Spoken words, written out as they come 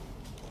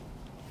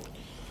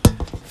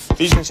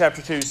Ephesians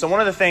chapter 2. So one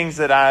of the things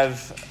that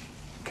I've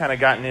kind of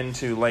gotten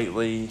into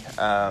lately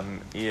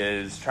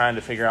is trying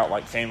to figure out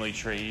like family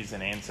trees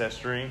and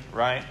ancestry,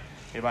 right?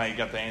 Anybody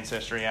got the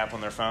Ancestry app on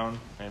their phone?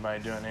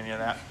 Anybody doing any of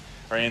that?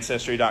 Or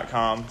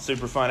Ancestry.com.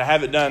 Super fun. I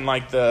haven't done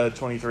like the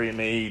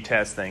 23andMe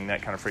test thing.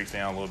 That kind of freaks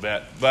me out a little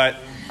bit. But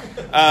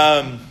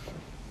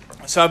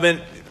so I've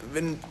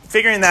been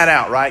figuring that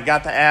out, right?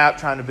 Got the app,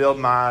 trying to build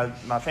my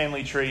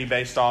family tree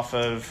based off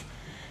of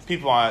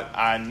people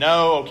I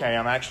know. Okay,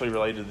 I'm actually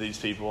related to these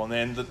people. And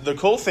then the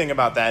cool thing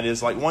about that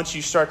is like once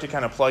you start to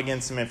kind of plug in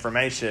some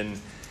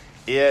information,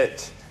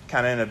 it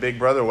kind of in a big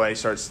brother way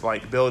starts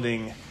like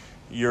building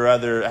your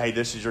other, hey,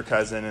 this is your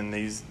cousin and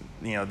these,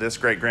 you know, this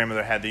great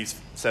grandmother had these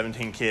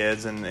 17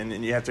 kids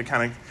and you have to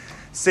kind of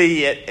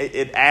see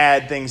it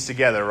add things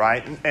together,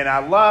 right? And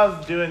I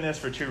love doing this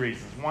for two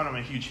reasons. One, I'm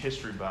a huge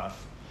history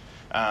buff.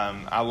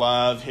 I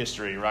love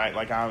history, right?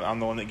 Like I'm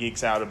the one that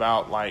geeks out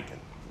about like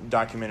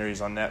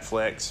documentaries on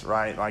Netflix,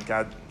 right? Like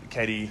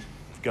Katie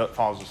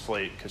falls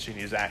asleep because she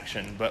needs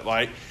action. But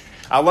like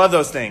I love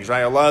those things,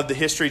 right? I love the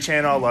History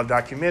Channel. I love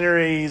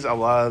documentaries. I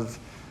love,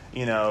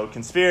 you know,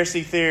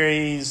 conspiracy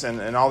theories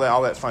and all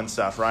that fun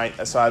stuff,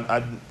 right?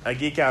 So I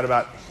geek out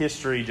about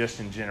history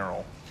just in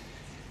general.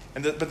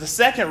 But the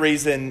second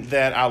reason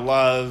that I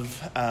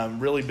love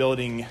really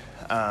building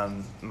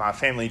my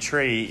family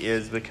tree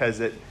is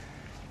because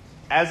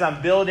as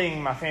I'm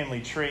building my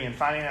family tree and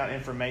finding out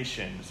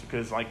information,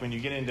 because like when you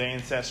get into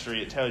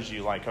Ancestry, it tells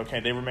you like,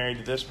 okay, they were married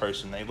to this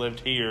person, they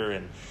lived here,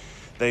 and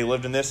they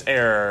lived in this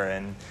era,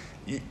 and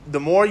the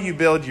more you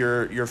build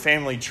your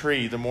family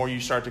tree, the more you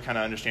start to kind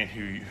of understand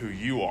who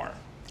you are,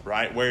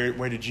 right?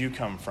 Where did you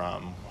come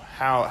from?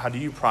 How do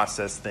you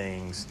process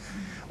things?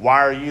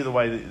 Why are you the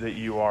way that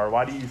you are?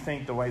 Why do you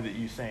think the way that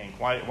you think?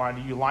 Why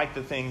do you like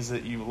the things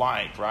that you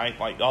like, right?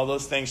 Like all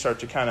those things start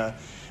to kind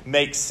of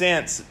make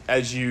sense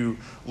as you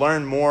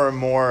learn more and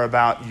more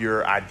about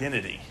your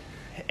identity.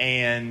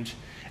 And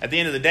at the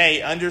end of the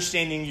day,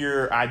 understanding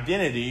your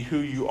identity, who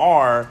you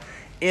are,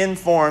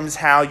 informs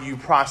how you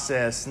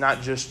process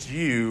not just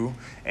you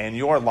and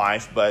your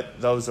life,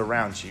 but those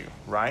around you,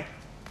 right?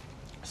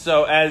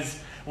 So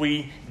as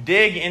we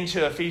dig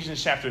into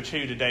Ephesians chapter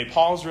 2 today,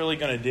 Paul's really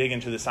going to dig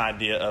into this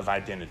idea of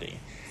identity.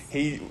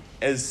 He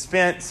has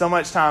spent so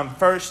much time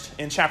first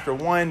in chapter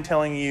 1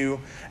 telling you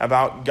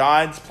about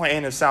God's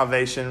plan of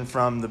salvation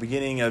from the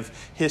beginning of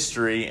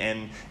history,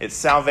 and it's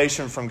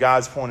salvation from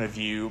God's point of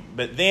view.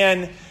 But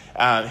then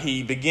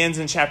he begins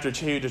in chapter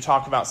 2 to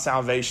talk about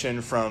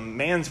salvation from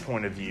man's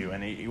point of view.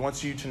 And he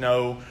wants you to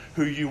know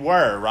who you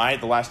were, right?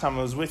 The last time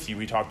I was with you,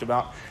 we talked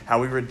about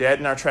how we were dead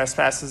in our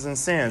trespasses and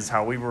sins,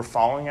 how we were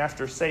following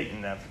after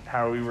Satan,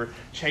 how we were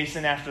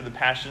chasing after the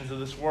passions of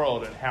this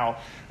world, and how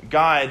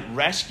God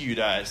rescued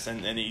us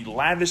and he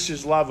lavished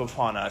his love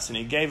upon us and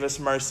he gave us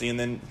mercy. And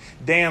then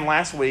Dan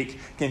last week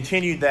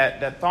continued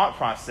that thought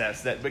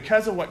process that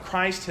because of what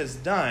Christ has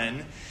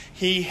done,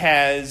 he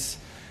has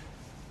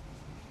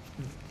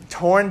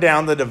torn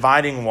down the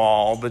dividing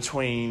wall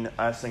between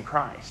us and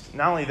Christ.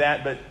 Not only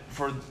that, but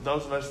for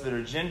those of us that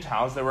are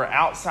Gentiles, that were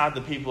outside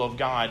the people of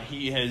God,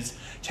 he has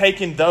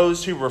taken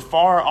those who were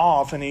far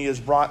off and he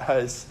has brought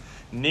us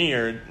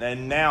near.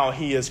 And now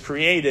he has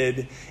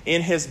created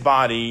in his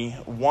body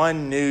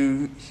one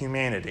new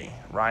humanity,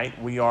 right?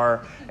 We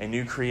are a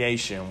new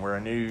creation. We're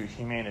a new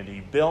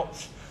humanity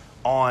built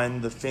on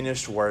the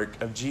finished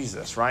work of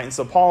Jesus, right? And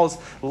so Paul's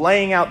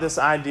laying out this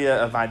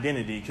idea of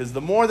identity because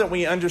the more that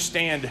we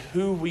understand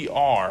who we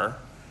are,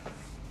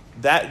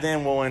 that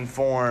then will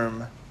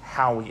inform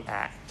how we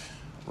act,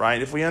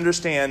 right? If we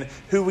understand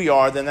who we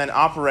are, then that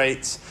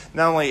operates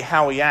not only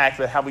how we act,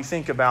 but how we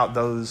think about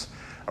those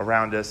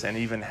around us and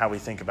even how we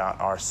think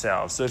about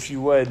ourselves. So if you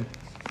would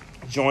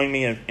join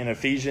me in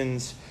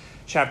Ephesians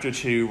chapter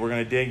 2, we're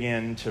going to dig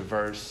into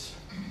verse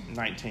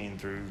 19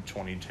 through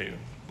 22.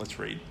 Let's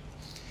read.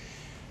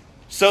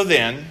 So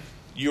then,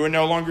 you are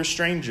no longer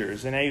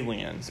strangers and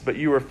aliens, but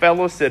you are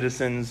fellow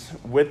citizens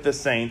with the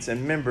saints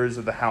and members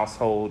of the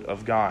household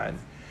of God,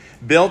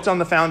 built on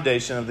the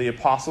foundation of the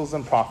apostles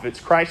and prophets,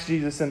 Christ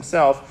Jesus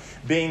himself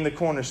being the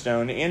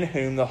cornerstone, in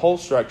whom the whole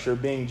structure,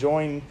 being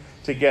joined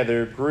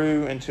together,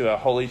 grew into a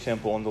holy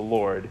temple in the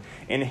Lord.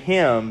 In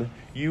him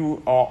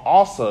you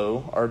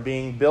also are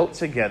being built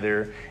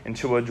together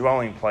into a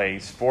dwelling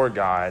place for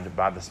God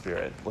by the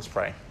Spirit. Let's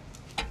pray.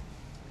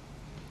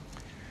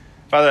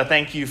 Father, I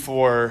thank you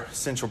for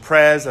Central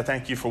Pres. I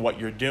thank you for what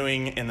you're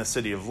doing in the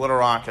city of Little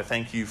Rock. I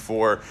thank you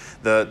for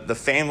the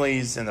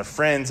families and the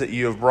friends that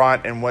you have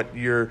brought and what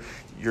you're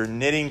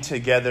knitting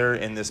together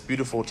in this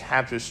beautiful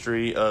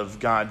tapestry of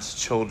God's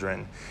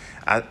children.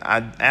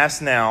 I ask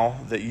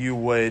now that you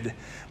would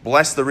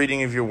bless the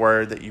reading of your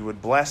word, that you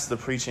would bless the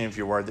preaching of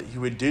your word, that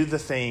you would do the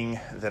thing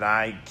that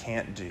I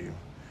can't do,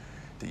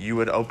 that you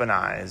would open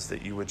eyes,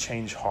 that you would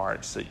change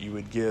hearts, that you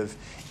would give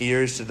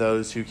ears to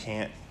those who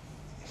can't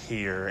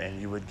hear,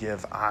 and you would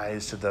give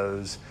eyes to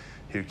those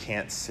who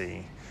can't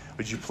see.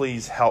 Would you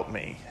please help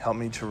me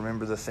to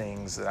remember the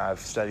things that I've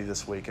studied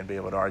this week and be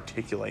able to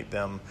articulate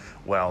them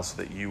well so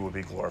that you will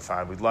be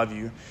glorified. We love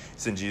you.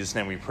 It's in Jesus'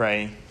 name we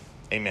pray.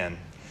 Amen.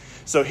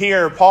 So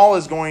here, Paul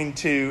is going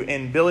to,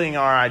 in building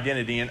our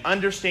identity and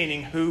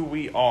understanding who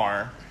we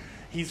are,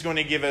 he's going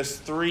to give us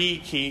three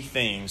key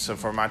things. So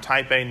for my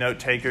type A note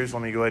takers,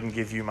 let me go ahead and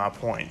give you my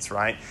points,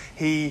 right?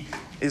 He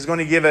is going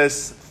to give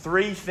us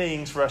three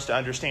things for us to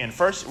understand.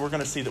 First, we're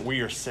going to see that we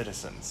are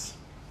citizens.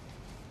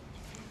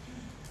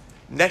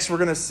 Next, we're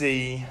going to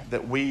see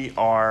that we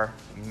are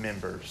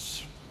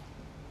members.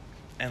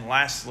 And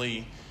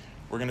lastly,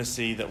 we're going to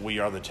see that we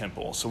are the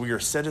temple. So we are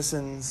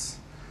citizens,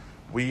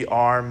 we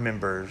are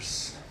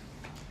members,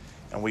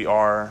 and we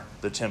are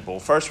the temple.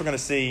 First, we're going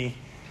to see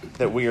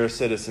that we are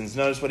citizens.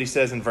 Notice what he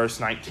says in verse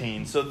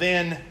 19. So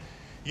then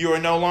you are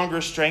no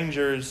longer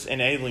strangers and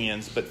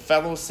aliens, but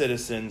fellow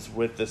citizens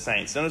with the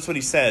saints. Notice what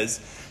he says.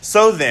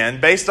 So then,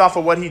 based off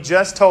of what he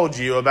just told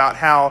you about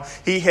how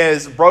he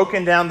has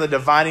broken down the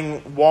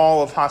dividing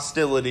wall of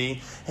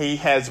hostility, he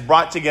has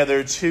brought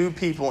together two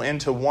people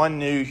into one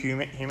new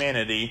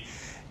humanity.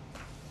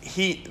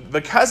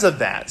 Because of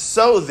that,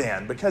 so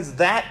then, because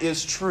that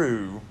is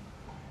true,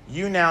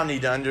 you now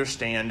need to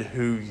understand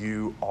who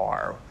you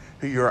are,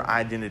 who your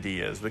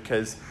identity is,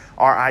 because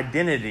our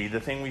identity,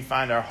 the thing we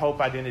find our hope,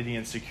 identity,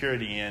 and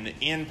security in,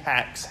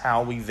 impacts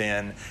how we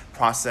then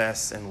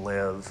process and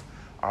live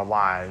our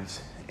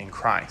lives in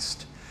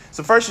Christ.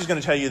 So first he's going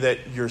to tell you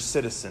that you're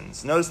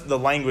citizens. Notice the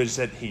language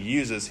that he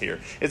uses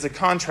here. It's a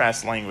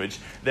contrast language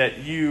that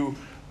you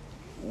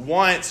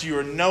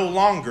are no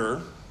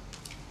longer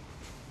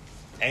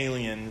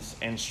aliens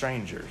and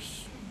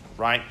strangers,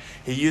 right?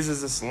 He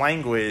uses this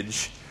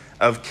language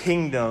of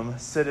kingdom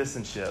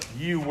citizenship.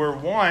 You were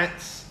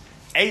once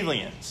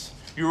aliens.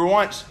 You were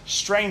once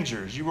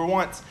strangers. You were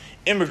once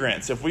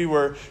immigrants. If we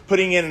were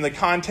putting it in the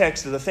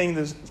context of the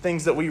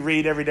things that we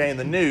read every day in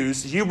the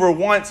news, you were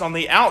once on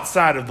the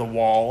outside of the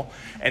wall,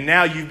 and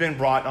now you've been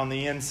brought on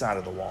the inside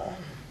of the wall.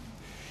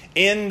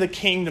 In the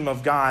kingdom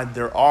of God,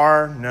 there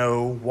are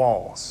no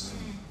walls.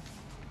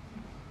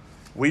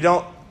 We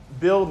don't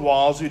build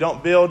walls. We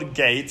don't build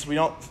gates. We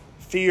don't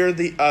fear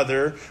the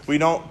other. We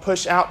don't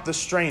push out the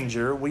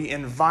stranger. We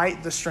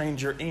invite the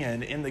stranger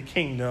in. In the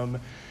kingdom,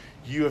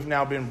 you have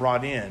now been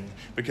brought in,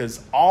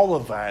 because all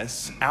of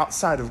us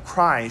outside of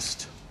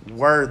Christ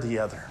were the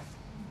other.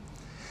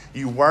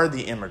 You were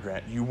the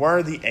immigrant. You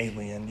were the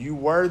alien. You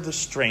were the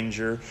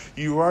stranger.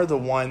 You were the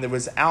one that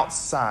was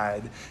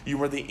outside. You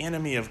were the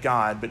enemy of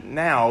God. But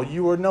now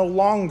you are no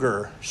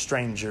longer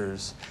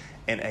strangers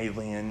and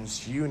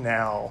aliens. You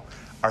now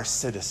are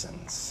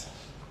citizens.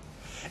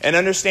 And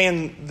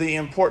understand the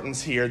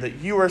importance here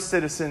that you are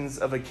citizens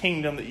of a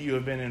kingdom that you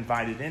have been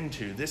invited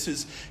into. This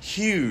is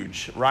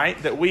huge,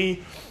 right? That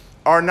we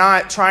are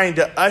not trying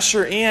to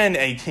usher in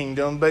a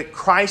kingdom, but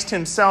Christ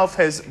himself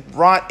has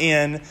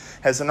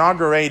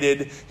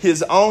inaugurated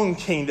his own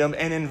kingdom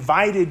and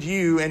invited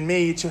you and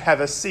me to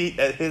have a seat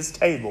at his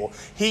table.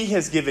 He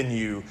has given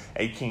you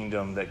a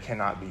kingdom that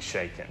cannot be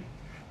shaken.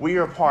 We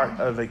are part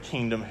of a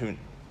kingdom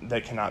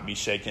that cannot be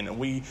shaken. And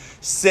we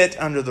sit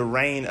under the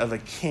reign of a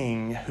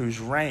king whose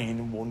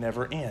reign will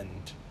never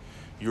end.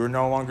 You are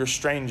no longer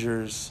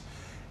strangers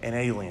and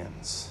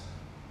aliens.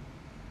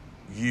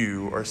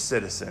 You are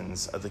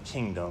citizens of the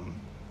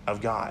kingdom of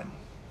God.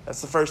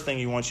 That's the first thing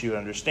he wants you to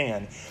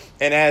understand.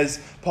 And as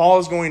Paul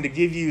is going to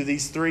give you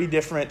these three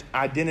different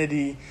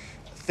identity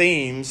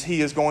themes,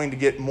 he is going to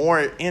get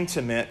more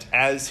intimate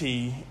as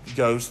he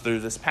goes through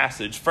this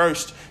passage.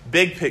 First,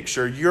 big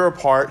picture, you're a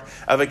part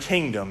of a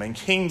kingdom, and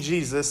King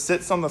Jesus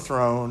sits on the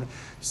throne,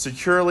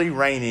 securely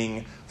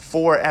reigning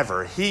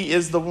forever. He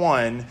is the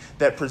one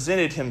that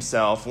presented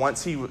himself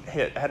once he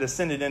had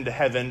ascended into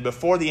heaven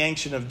before the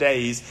Ancient of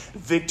Days,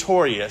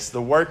 victorious.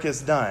 The work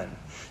is done.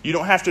 You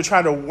don't have to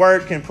try to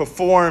work and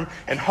perform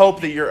and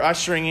hope that you're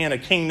ushering in a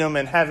kingdom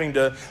and having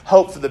to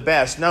hope for the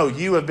best. No,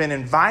 you have been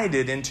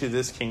invited into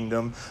this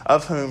kingdom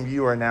of whom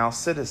you are now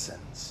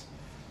citizens.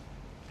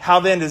 How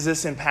then does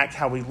this impact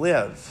how we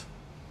live?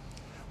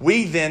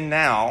 We then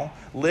now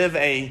live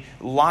a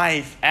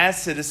life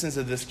as citizens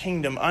of this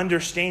kingdom,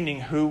 understanding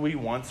who we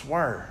once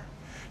were.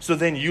 So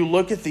then you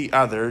look at the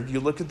other, you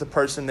look at the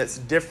person that's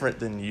different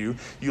than you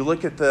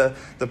look at the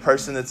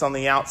person that's on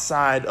the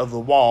outside of the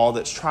wall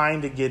that's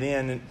trying to get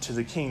into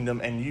the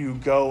kingdom, and you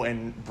go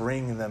and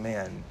bring them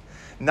in.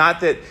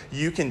 Not that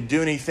you can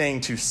do anything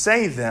to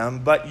save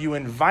them, but you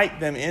invite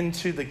them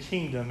into the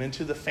kingdom,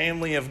 into the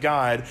family of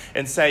God,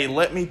 and say,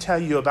 let me tell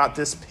you about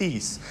this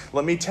peace.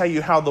 Let me tell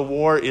you how the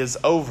war is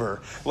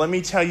over. Let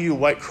me tell you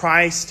what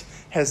Christ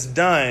has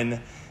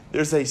done.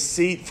 There's a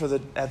seat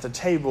at the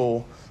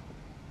table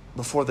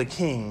before the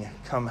king.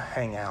 Come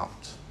hang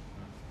out.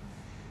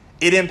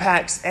 It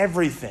impacts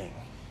everything,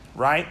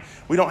 right?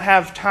 We don't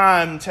have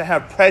time to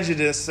have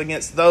prejudice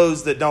against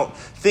those that don't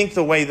think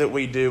the way that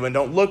we do and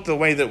don't look the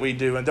way that we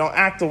do and don't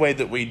act the way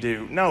that we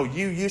do. No,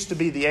 you used to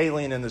be the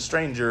alien and the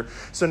stranger,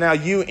 so now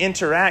you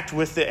interact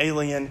with the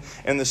alien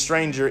and the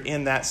stranger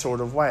in that sort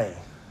of way.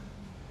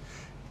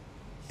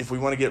 If we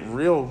want to get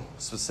real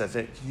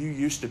specific, you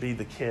used to be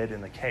the kid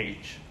in the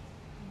cage.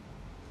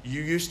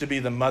 You used to be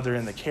the mother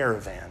in the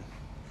caravan.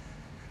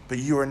 But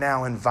you are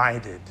now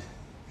invited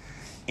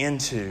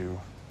into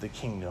the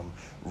kingdom,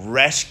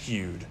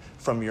 rescued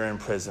from your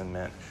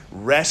imprisonment,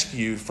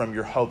 rescued from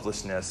your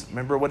hopelessness.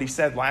 Remember what he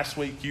said last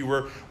week? You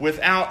were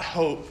without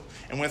hope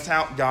and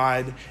without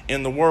God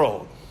in the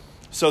world.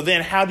 So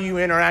then how do you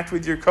interact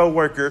with your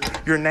coworker,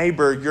 your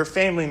neighbor, your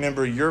family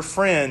member, your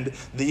friend,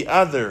 the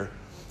other?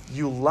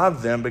 You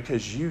love them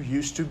because you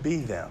used to be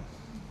them.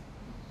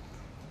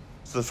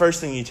 So the first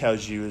thing he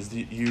tells you is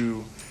that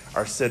you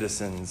are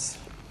citizens.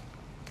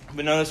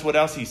 But notice what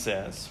else he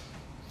says.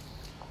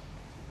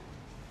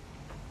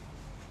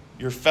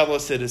 You're fellow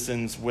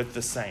citizens with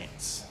the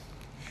saints.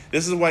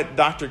 This is what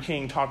Dr.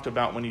 King talked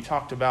about when he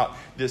talked about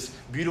this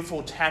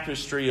beautiful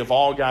tapestry of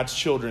all God's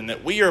children,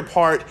 that we are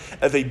part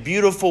of a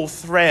beautiful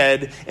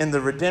thread in the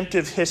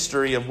redemptive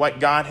history of what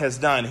God has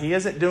done. He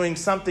isn't doing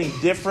something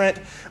different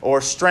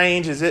or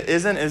strange. It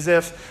isn't as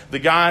if the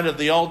God of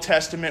the Old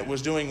Testament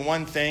was doing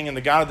one thing and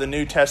the God of the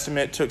New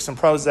Testament took some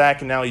Prozac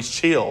and now he's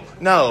chill.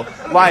 No,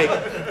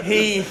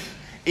 he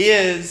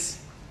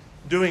is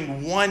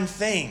doing one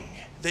thing,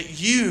 that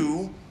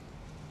you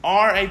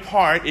are a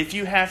part, if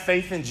you have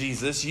faith in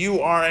Jesus,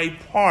 you are a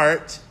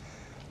part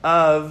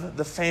of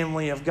the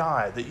family of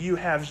God. That you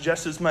have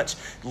just as much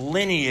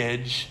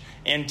lineage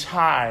and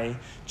tie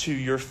to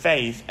your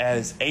faith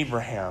as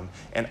Abraham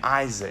and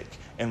Isaac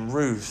and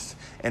Ruth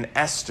and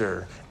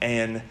Esther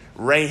and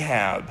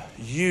Rahab.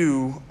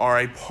 You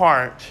are a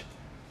part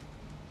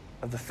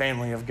of the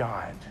family of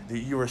God.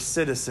 That you are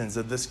citizens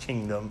of this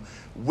kingdom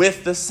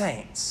with the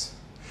saints.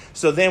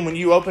 So then when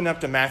you open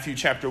up to Matthew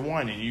chapter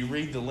 1 and you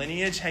read the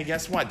lineage, hey,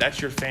 guess what?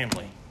 That's your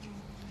family.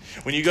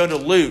 When you go to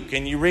Luke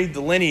and you read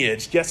the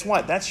lineage, guess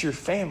what? That's your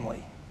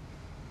family.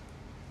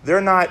 They're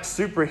not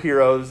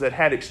superheroes that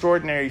had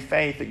extraordinary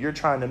faith that you're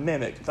trying to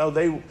mimic. No,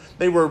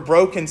 they were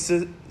broken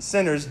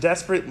sinners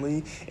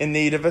desperately in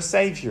need of a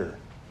Savior.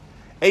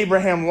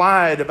 Abraham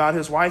lied about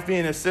his wife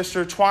being his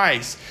sister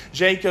twice.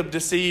 Jacob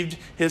deceived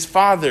his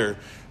father.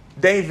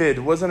 David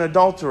was an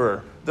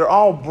adulterer. They're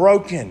all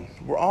broken.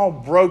 We're all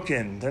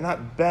broken. They're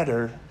not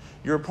better.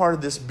 You're a part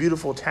of this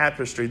beautiful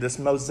tapestry, this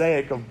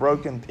mosaic of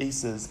broken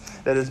pieces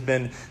that has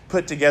been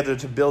put together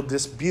to build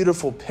this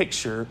beautiful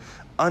picture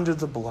under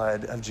the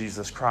blood of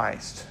Jesus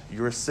Christ.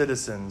 You're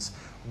citizens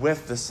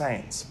with the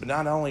saints. But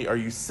not only are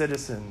you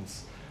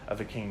citizens of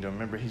the kingdom,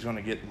 remember he's going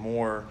to get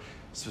more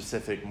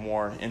specific,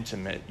 more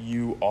intimate.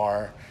 You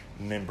are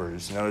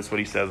members. Notice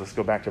what he says. Let's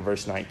go back to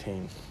verse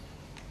 19.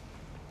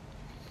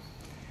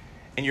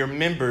 And you're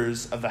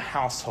members of the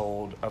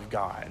household of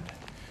God.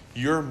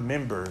 You're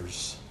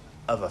members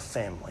of a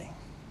family.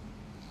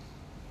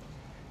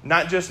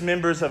 Not just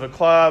members of a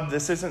club.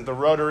 This isn't the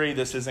Rotary.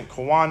 This isn't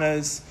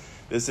Kiwanis.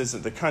 This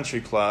isn't the country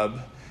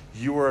club.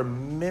 You are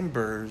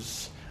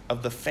members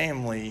of the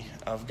family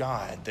of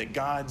God. That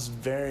God's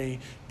very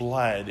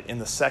blood in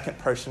the second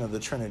person of the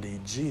Trinity,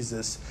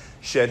 Jesus,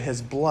 shed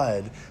his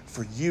blood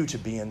for you to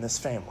be in this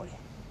family.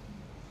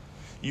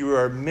 You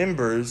are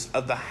members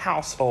of the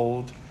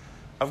household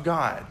of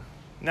God.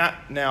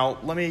 Now,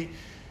 let me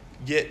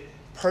get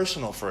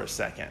personal for a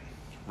second,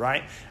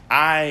 right?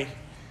 I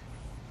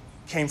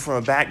came from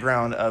a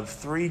background of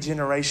 3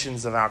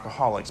 generations of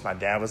alcoholics. My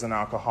dad was an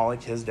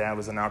alcoholic. His dad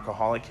was an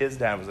alcoholic. His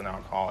dad was an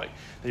alcoholic.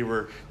 They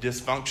were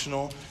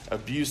dysfunctional,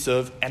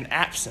 abusive, and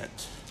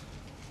absent.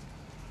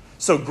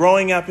 So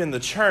growing up in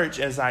the church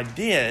as I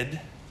did,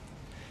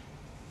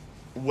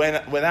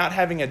 without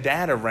having a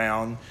dad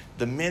around,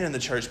 the men in the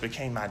church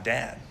became my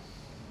dad.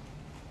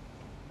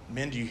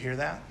 Men, do you hear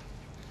that?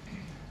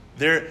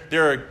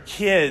 There are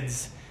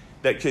kids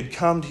that could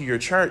come to your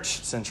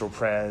church, Central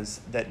Pres,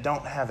 that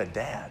don't have a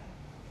dad,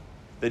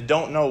 that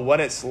don't know what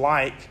it's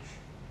like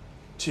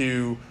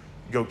to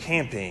go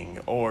camping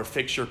or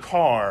fix your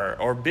car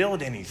or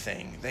build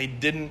anything. They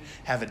didn't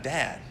have a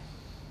dad.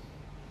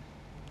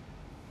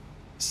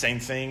 Same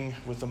thing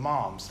with the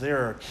moms.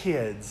 There are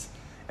kids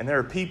and there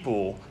are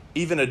people,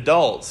 even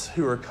adults,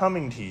 who are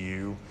coming to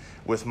you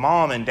with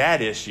mom and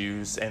dad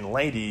issues. And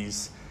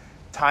ladies,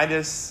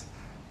 Titus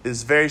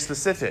is very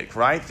specific,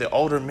 right? The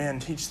older men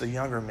teach the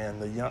younger men.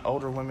 The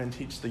older women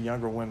teach the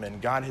younger women.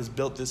 God has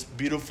built this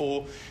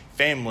beautiful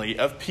family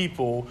of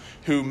people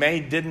who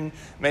may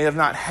have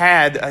not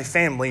had a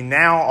family.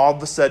 Now, all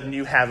of a sudden,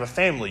 you have a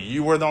family.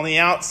 You were on the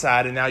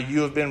outside, and now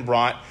you have been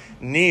brought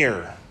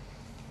near.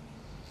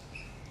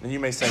 And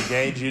you may say,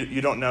 Gage, you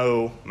don't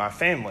know my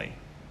family.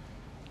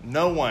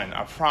 No one,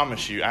 I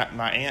promise you,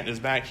 my aunt is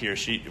back here.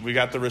 We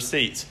got the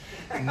receipts.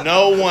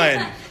 No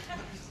one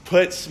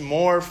puts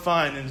more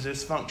fun in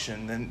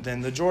dysfunction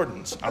than the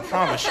Jordans. I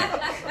promise you.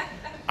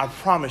 I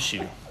promise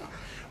you.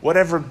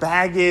 Whatever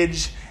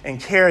baggage and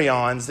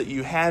carry-ons that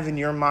you have in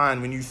your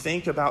mind when you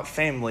think about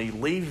family,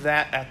 leave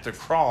that at the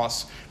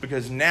cross,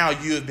 because now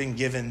you have been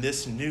given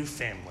this new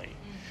family,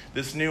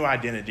 this new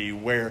identity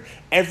where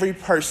every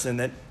person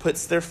that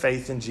puts their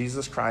faith in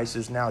Jesus Christ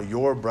is now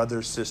your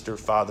brother, sister,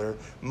 father,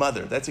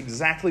 mother. That's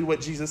exactly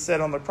what Jesus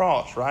said on the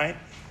cross, right?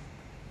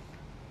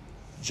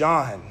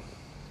 John,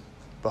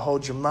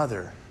 behold your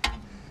mother.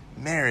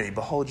 Mary,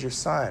 behold your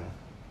son.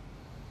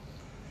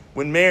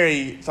 When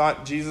Mary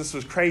thought Jesus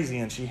was crazy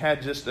and she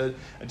had just a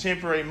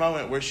temporary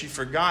moment where she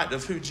forgot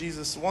of who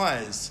Jesus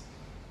was,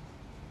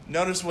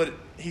 notice what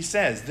he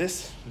says.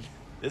 This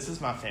is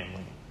my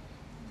family.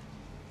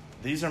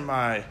 These are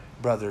my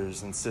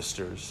brothers and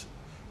sisters,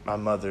 my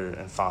mother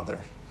and father.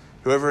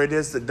 Whoever it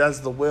is that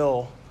does the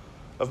will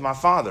of my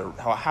Father.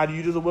 How do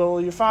you do the will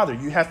of your Father?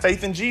 You have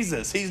faith in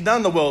Jesus. He's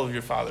done the will of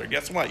your Father.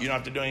 Guess what? You don't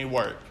have to do any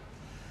work.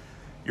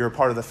 You're a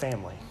part of the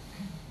family.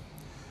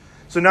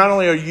 So not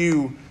only are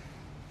you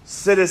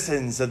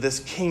citizens of this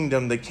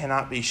kingdom that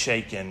cannot be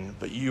shaken,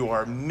 but you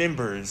are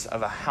members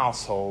of a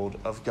household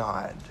of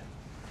God.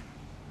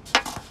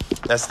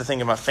 That's the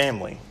thing about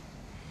family.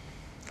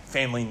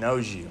 Family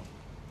knows you.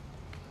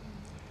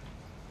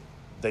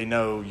 They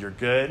know you're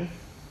good.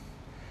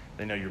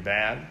 They know you're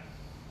bad.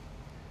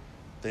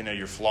 They know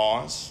your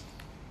flaws.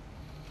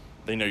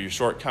 They know your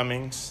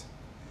shortcomings.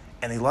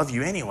 And they love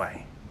you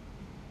anyway.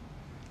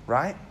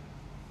 Right?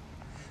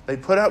 They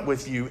put up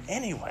with you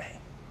anyway.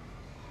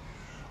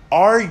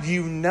 Are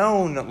you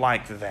known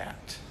like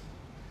that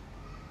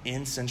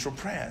in Central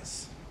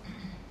Pres?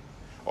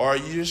 Or are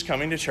you just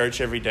coming to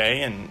church every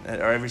day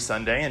or every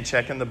Sunday and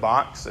checking the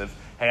box of,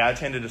 hey, I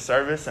attended a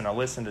service and I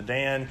listened to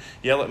Dan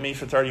yell at me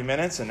for 30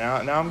 minutes and now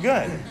I'm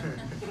good.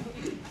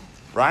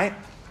 Right?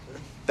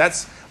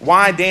 That's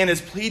why Dan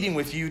is pleading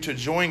with you to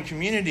join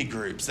community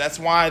groups. That's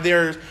why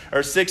there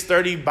are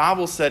 6:30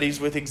 Bible studies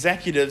with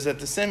executives at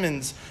the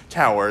Simmons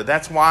Tower.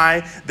 That's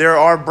why there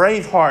are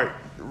Braveheart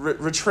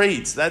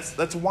retreats.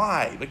 That's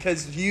why.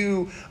 Because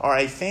you are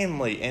a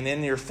family, and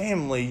in your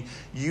family,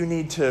 you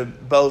need to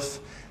both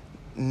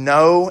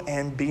know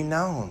and be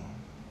known.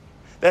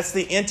 That's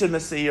the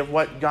intimacy of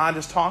what God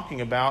is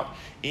talking about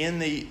in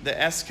the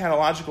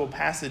eschatological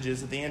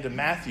passages at the end of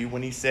Matthew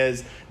when he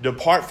says,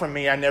 "Depart from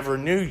me, I never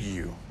knew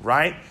you,"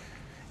 right?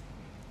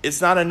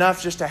 It's not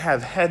enough just to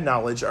have head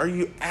knowledge. Are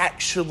you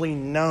actually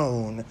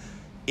known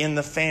in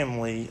the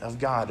family of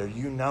God? Are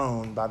you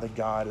known by the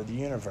God of the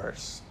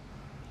universe?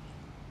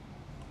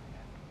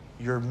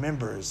 You're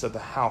members of the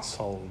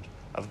household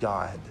of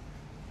God.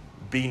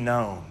 Be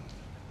known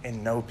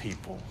and know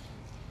people.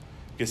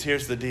 Because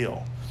here's the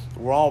deal.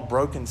 We're all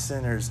broken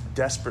sinners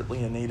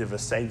desperately in need of a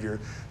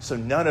Savior. So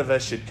none of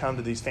us should come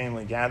to these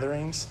family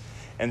gatherings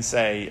and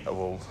say, oh,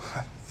 well,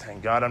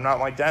 thank God I'm not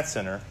like that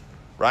sinner.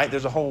 Right?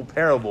 There's a whole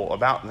parable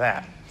about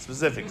that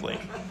specifically.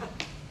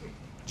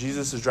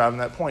 Jesus is driving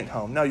that point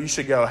home. No, you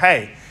should go,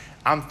 hey,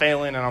 I'm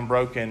failing and I'm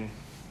broken.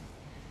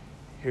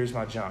 Here's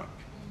my junk.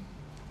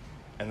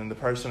 And then the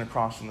person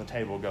across from the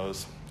table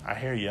goes, I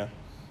hear you.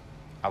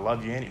 I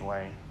love you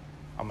anyway.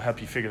 I'm going to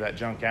help you figure that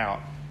junk out.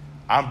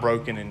 I'm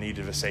broken in need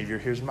of a Savior.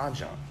 Here's my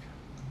junk.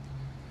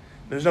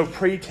 There's no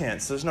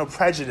pretense. There's no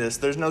prejudice.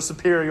 There's no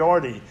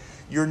superiority.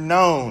 You're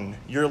known.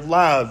 You're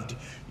loved.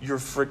 You're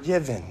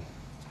forgiven.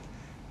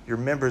 You're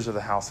members of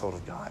the household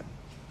of God.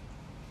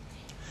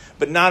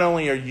 But not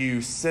only are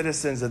you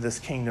citizens of this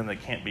kingdom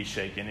that can't be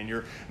shaken, and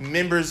you're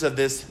members of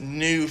this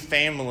new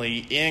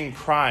family in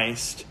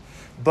Christ,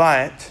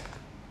 but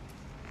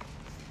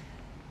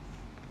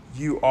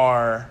you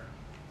are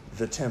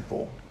the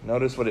temple.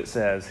 Notice what it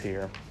says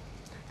here.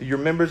 You're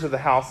members of the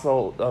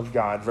household of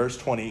God, verse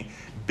 20,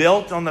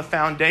 built on the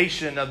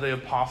foundation of the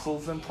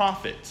apostles and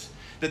prophets.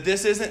 That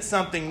this isn't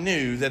something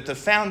new, that the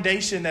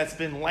foundation that's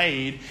been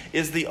laid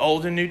is the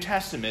Old and New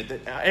Testament.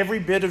 That every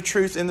bit of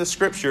truth in the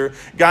Scripture,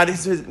 God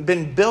has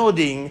been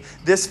building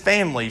this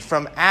family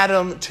from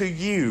Adam to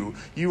you.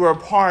 You are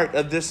part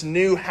of this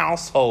new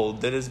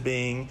household that is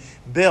being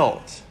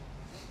built.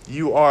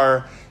 You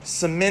are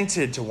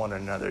cemented to one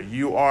another.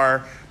 You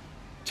are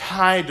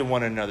tied to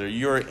one another.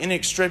 You're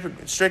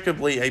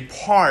inextricably a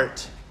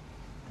part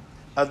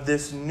of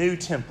this new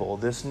temple,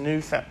 this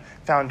new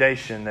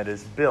foundation that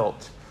is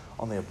built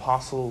on the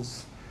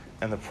apostles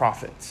and the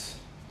prophets,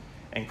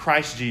 and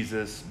Christ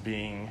Jesus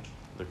being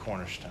the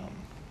cornerstone.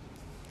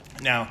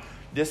 Now,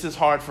 this is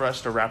hard for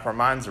us to wrap our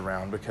minds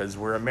around because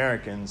we're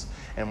Americans,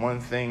 and one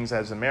of the things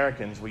as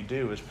Americans we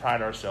do is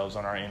pride ourselves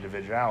on our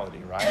individuality,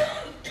 right?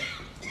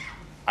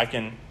 I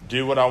can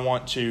do what I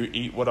want to,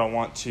 eat what I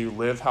want to,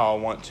 live how I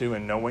want to,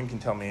 and no one can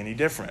tell me any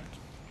different.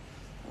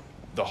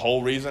 The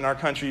whole reason our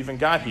country even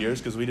got here is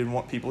because we didn't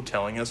want people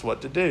telling us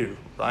what to do,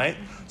 right?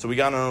 So we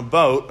got on a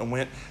boat and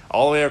went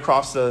all the way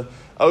across the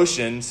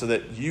ocean so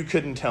that you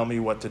couldn't tell me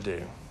what to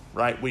do,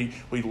 right? We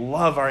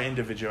love our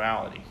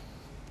individuality.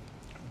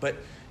 But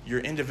your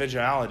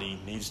individuality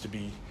needs to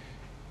be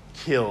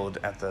killed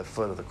at the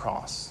foot of the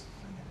cross.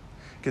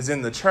 Because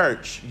in the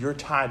church, you're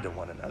tied to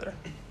one another.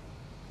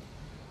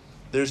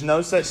 There's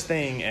no such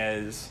thing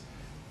as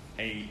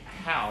a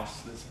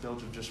house that's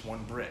built of just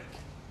one brick,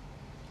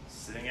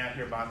 sitting out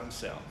here by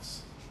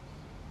themselves,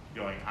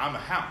 going, I'm a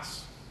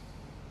house.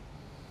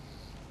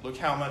 Look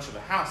how much of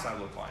a house I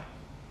look like.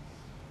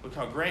 Look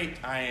how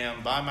great I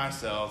am by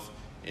myself,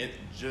 it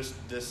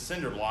just this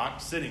cinder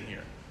block sitting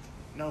here.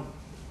 No,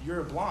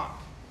 you're a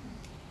block.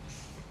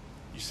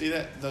 You see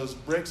that? Those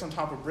bricks on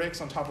top of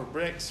bricks on top of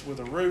bricks with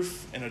a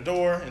roof and a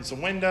door and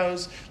some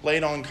windows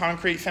laid on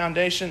concrete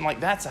foundation, like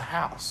that's a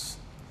house.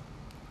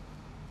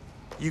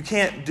 You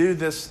can't do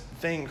this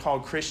thing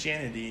called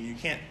Christianity, and you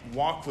can't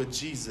walk with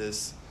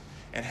Jesus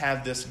and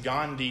have this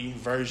Gandhi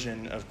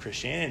version of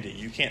Christianity.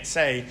 You can't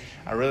say,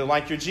 I really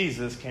like your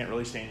Jesus, can't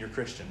really stand your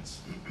Christians.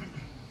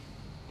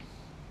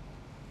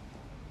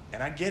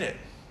 And I get it.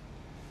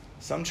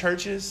 Some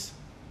churches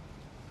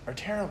are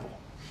terrible.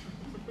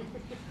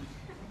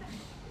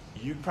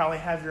 You probably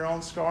have your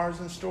own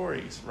scars and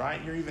stories,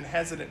 right? You're even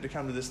hesitant to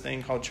come to this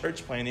thing called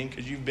church planting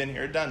because you've been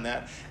here, done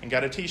that, and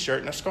got a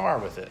t-shirt and a scar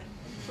with it.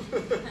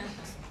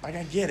 Like,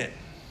 I get it.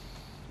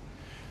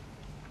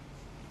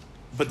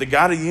 But the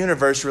God of the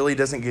universe really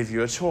doesn't give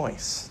you a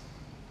choice.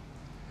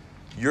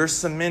 You're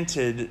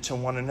cemented to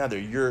one another.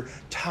 You're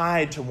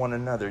tied to one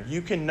another.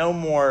 You can no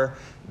more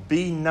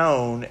be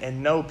known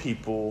and know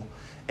people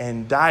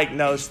and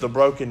diagnose the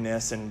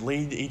brokenness and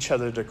lead each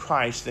other to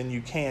Christ than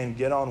you can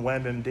get on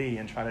WebMD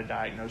and try to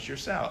diagnose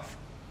yourself.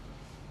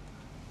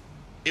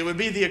 It would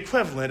be the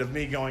equivalent of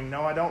me going,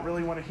 no, I don't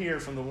really want to hear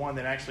from the one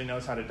that actually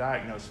knows how to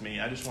diagnose me.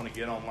 I just want to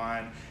get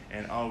online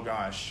and, oh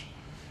gosh,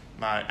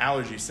 my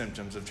allergy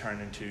symptoms have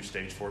turned into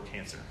stage 4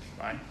 cancer,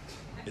 right?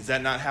 Is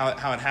that not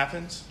how it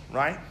happens,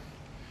 right?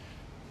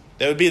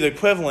 That would be the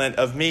equivalent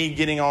of me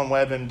getting on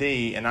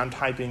WebMD and I'm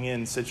typing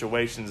in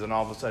situations and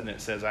all of a sudden it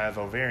says I have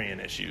ovarian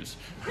issues.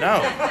 No.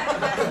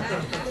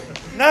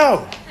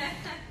 No.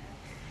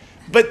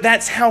 But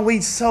that's how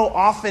we so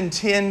often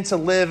tend to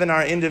live in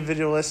our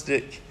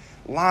individualistic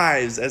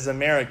lives as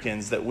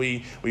Americans, that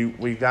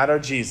we've got our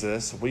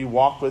Jesus, we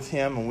walk with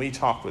him and we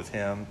talk with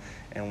him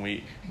and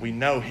we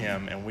know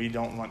him and we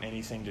don't want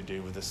anything to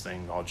do with this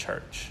thing called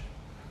church.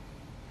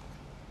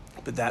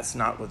 But that's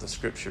not what the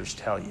scriptures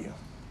tell you.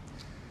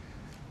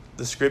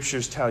 The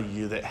scriptures tell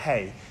you that,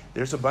 hey,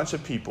 there's a bunch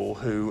of people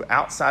who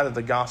outside of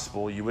the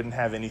gospel you wouldn't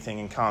have anything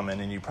in common,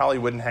 and you probably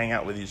wouldn't hang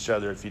out with each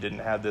other if you didn't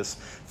have this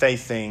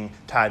faith thing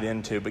tied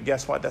into. But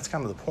guess what? That's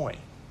kind of the point.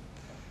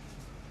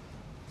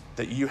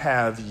 That you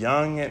have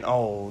young and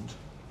old,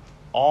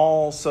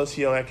 all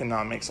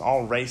socioeconomics,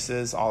 all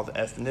races, all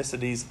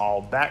ethnicities,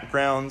 all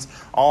backgrounds,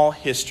 all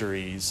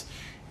histories,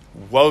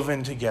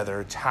 woven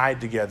together, tied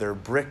together,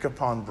 brick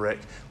upon brick,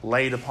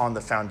 laid upon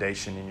the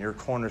foundation, and your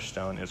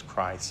cornerstone is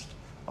Christ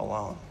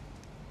alone.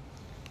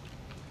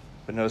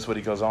 But notice what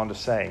he goes on to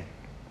say.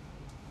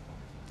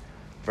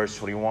 Verse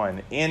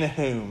 21, in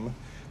whom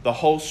the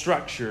whole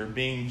structure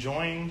being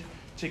joined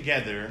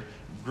together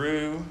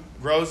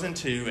grows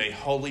into a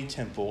holy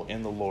temple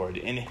in the Lord.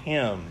 In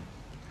him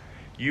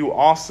you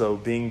also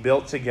being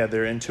built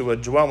together into a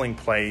dwelling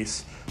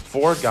place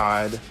for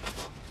God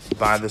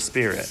by the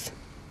Spirit.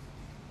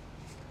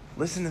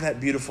 Listen to that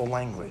beautiful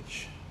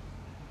language.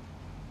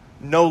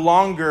 No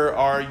longer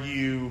are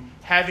you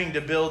having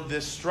to build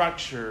this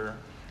structure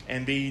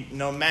and be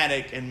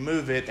nomadic and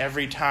move it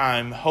every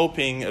time,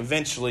 hoping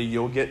eventually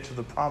you'll get to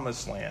the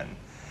promised land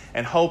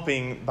and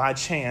hoping by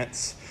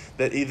chance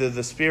that either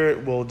the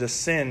Spirit will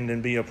descend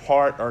and be a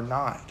part or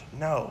not.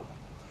 No.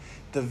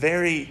 The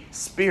very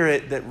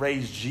Spirit that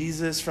raised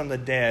Jesus from the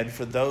dead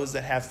for those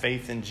that have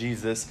faith in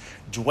Jesus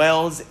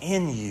dwells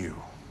in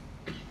you.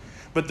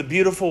 But the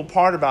beautiful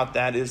part about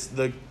that is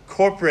the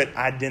corporate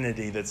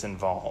identity that's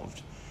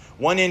involved.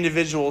 One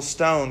individual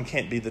stone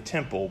can't be the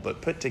temple,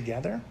 but put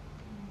together,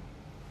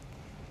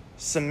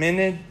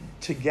 cemented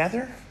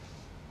together,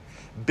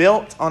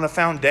 built on a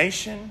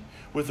foundation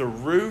with a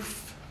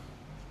roof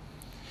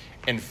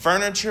and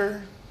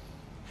furniture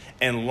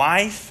and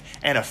life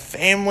and a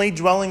family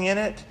dwelling in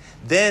it,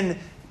 then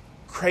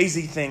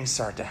crazy things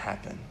start to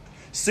happen.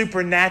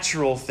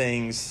 Supernatural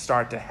things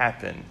start to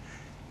happen.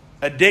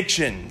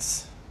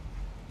 Addictions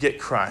get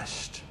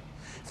crushed.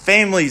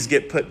 Families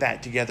get put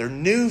back together.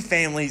 New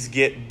families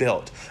get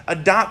built.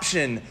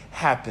 Adoption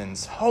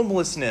happens.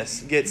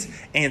 Homelessness gets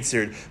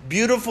answered.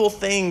 Beautiful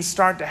things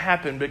start to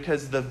happen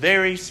because the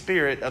very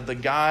Spirit of the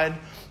God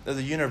of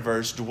the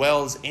universe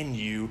dwells in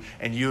you,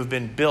 and you have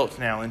been built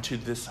now into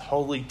this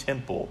holy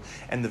temple.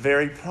 And the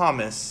very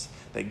promise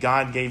that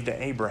God gave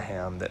to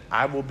Abraham, that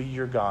I will be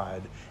your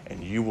God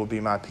and you will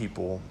be my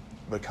people,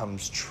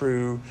 becomes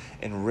true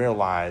and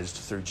realized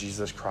through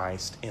Jesus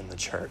Christ in the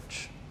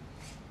church.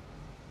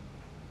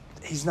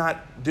 He's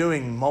not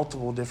doing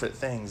multiple different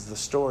things. The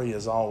story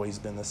has always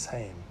been the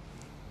same.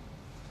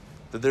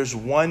 That there's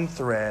one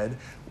thread,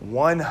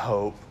 one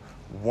hope,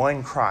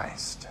 one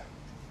Christ.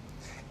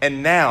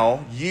 And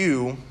now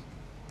you,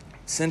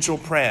 Central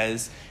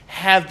Pres,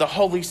 have the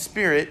Holy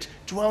Spirit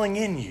dwelling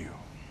in you.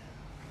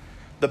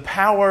 The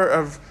power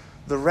of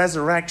the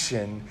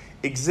resurrection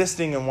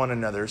existing in one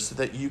another so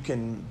that you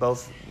can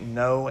both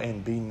know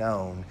and be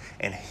known,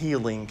 and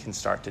healing can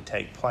start to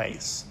take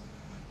place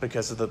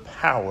because of the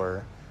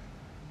power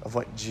of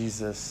what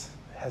Jesus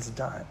has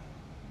done.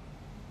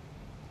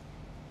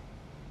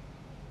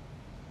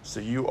 So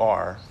you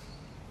are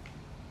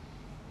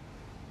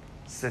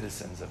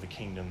citizens of a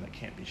kingdom that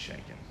can't be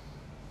shaken.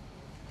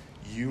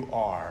 You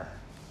are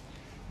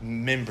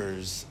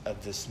members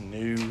of this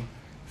new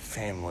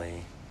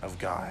family of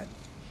God.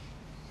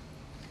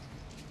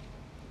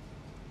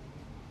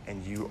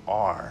 And you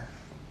are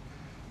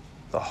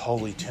the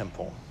holy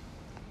temple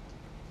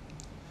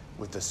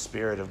with the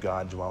Spirit of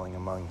God dwelling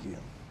among you.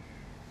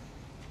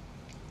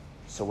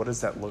 So what does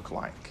that look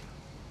like?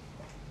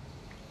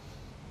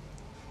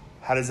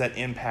 How does that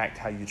impact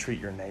how you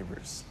treat your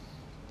neighbors?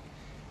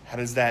 How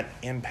does that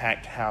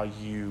impact how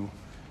you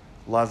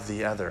love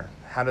the other?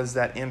 How does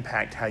that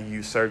impact how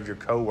you serve your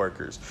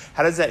coworkers?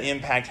 How does that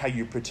impact how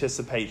you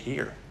participate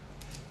here?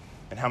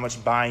 And how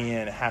much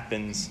buy-in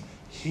happens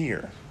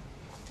here?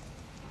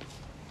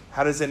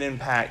 How does it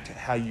impact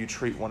how you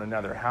treat one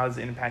another? How does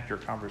it impact your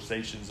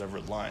conversations over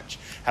lunch?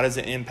 How does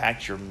it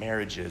impact your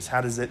marriages? How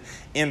does it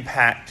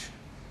impact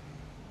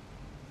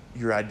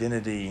your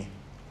identity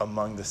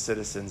among the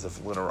citizens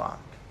of Little Rock?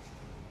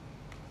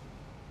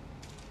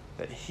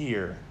 That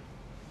here,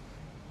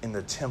 in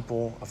the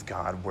temple of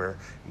God, where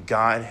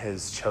God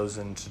has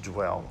chosen to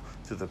dwell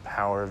through the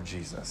power of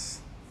Jesus,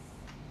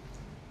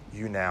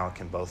 you now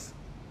can both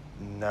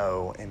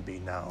know and be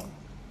known.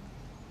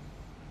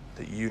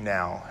 That you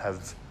now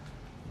have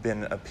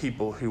been a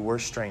people who were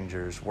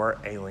strangers, were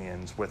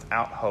aliens,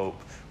 without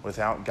hope,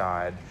 without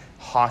God,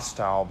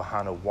 hostile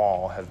behind a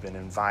wall, have been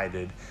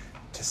invited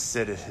to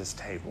sit at his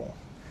table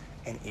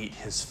and eat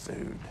his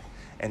food,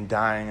 and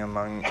dying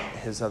among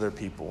his other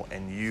people.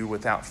 And you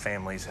without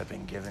families have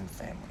been given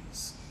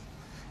families.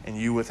 And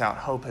you without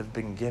hope have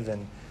been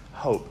given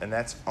hope. And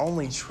that's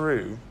only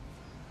true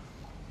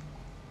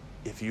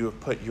if you have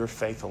put your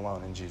faith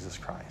alone in Jesus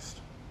Christ.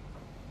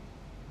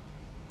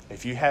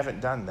 If you haven't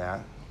done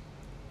that,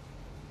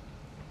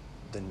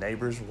 the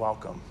neighbor's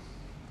welcome.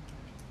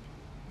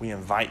 We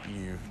invite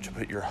you to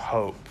put your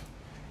hope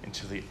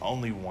into the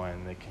only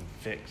one that can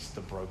fix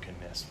the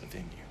brokenness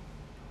within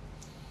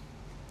you.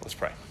 Let's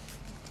pray.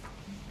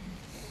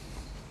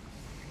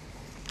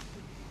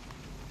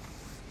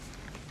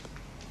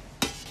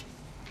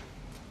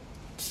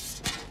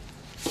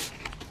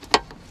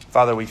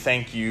 Father, we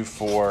thank you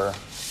for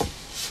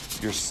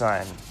your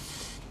Son.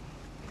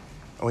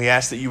 We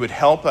ask that you would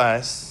help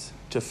us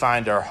to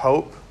find our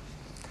hope,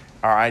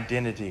 our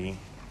identity,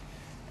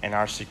 and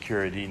our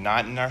security,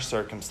 not in our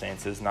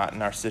circumstances, not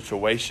in our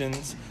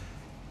situations,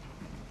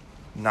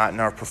 not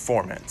in our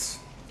performance,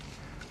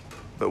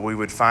 but we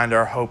would find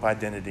our hope,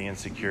 identity, and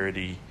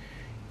security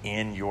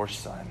in your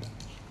Son.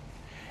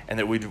 And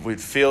that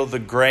we'd feel the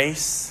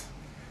grace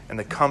and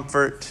the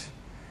comfort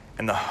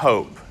and the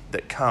hope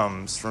that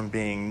comes from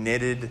being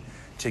knitted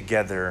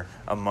together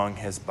among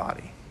his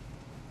body.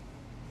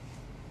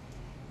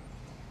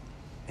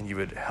 And you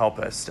would help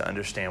us to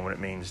understand what it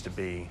means to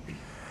be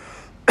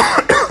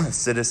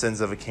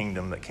citizens of a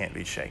kingdom that can't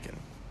be shaken,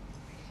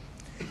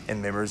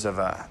 and members of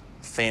a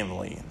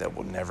family that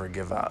will never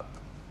give up,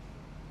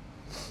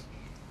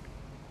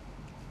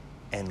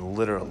 and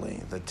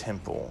literally the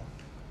temple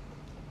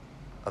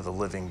of the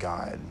living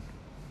God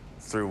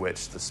through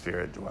which the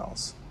Spirit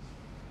dwells.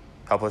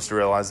 Help us to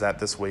realize that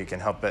this week,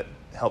 and help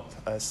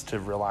us to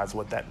realize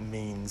what that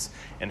means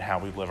and how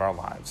we live our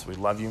lives. We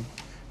love you.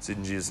 It's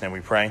in Jesus' name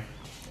we pray.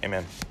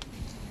 Amen.